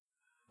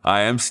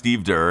Hi, I'm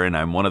Steve Durr, and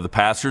I'm one of the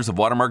pastors of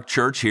Watermark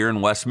Church here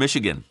in West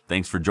Michigan.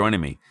 Thanks for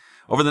joining me.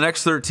 Over the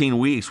next 13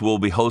 weeks, we'll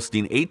be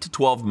hosting 8 to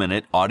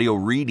 12-minute audio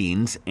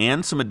readings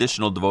and some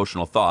additional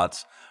devotional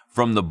thoughts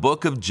from the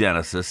book of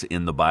Genesis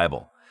in the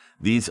Bible.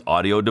 These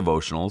audio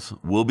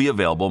devotionals will be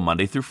available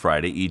Monday through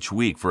Friday each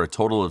week for a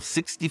total of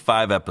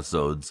 65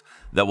 episodes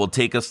that will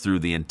take us through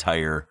the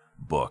entire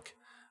book.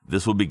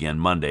 This will begin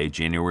Monday,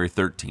 January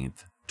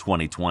 13th,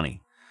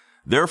 2020.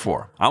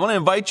 Therefore, I want to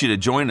invite you to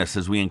join us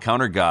as we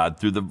encounter God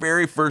through the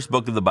very first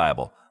book of the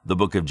Bible, the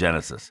book of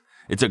Genesis.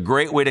 It's a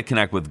great way to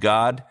connect with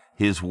God,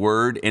 His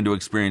Word, and to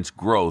experience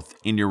growth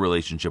in your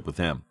relationship with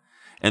Him.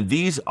 And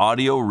these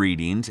audio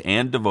readings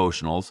and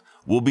devotionals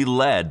will be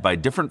led by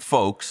different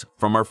folks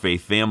from our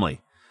faith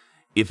family.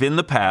 If in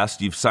the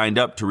past you've signed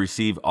up to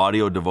receive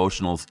audio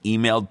devotionals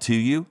emailed to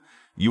you,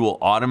 you will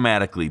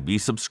automatically be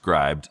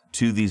subscribed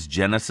to these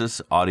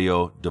Genesis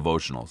audio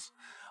devotionals.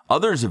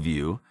 Others of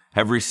you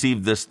have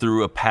received this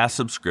through a past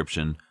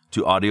subscription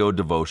to audio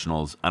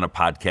devotionals on a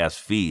podcast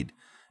feed.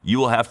 You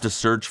will have to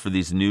search for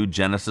these new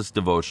Genesis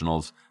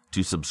devotionals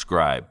to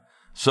subscribe.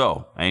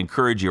 So I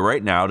encourage you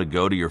right now to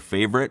go to your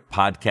favorite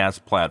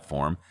podcast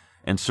platform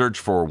and search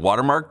for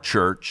Watermark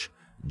Church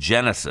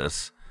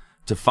Genesis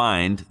to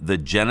find the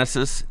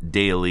Genesis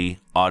Daily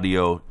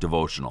Audio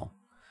Devotional.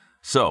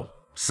 So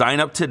sign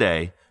up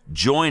today.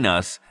 Join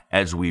us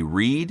as we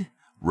read,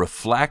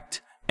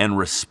 reflect, and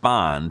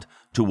respond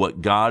to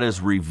what God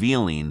is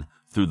revealing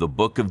through the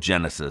book of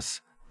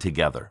Genesis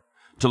together.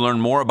 To learn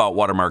more about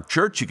Watermark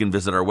Church, you can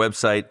visit our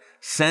website,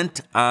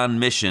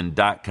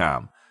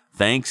 sentonmission.com.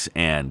 Thanks,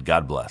 and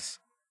God bless.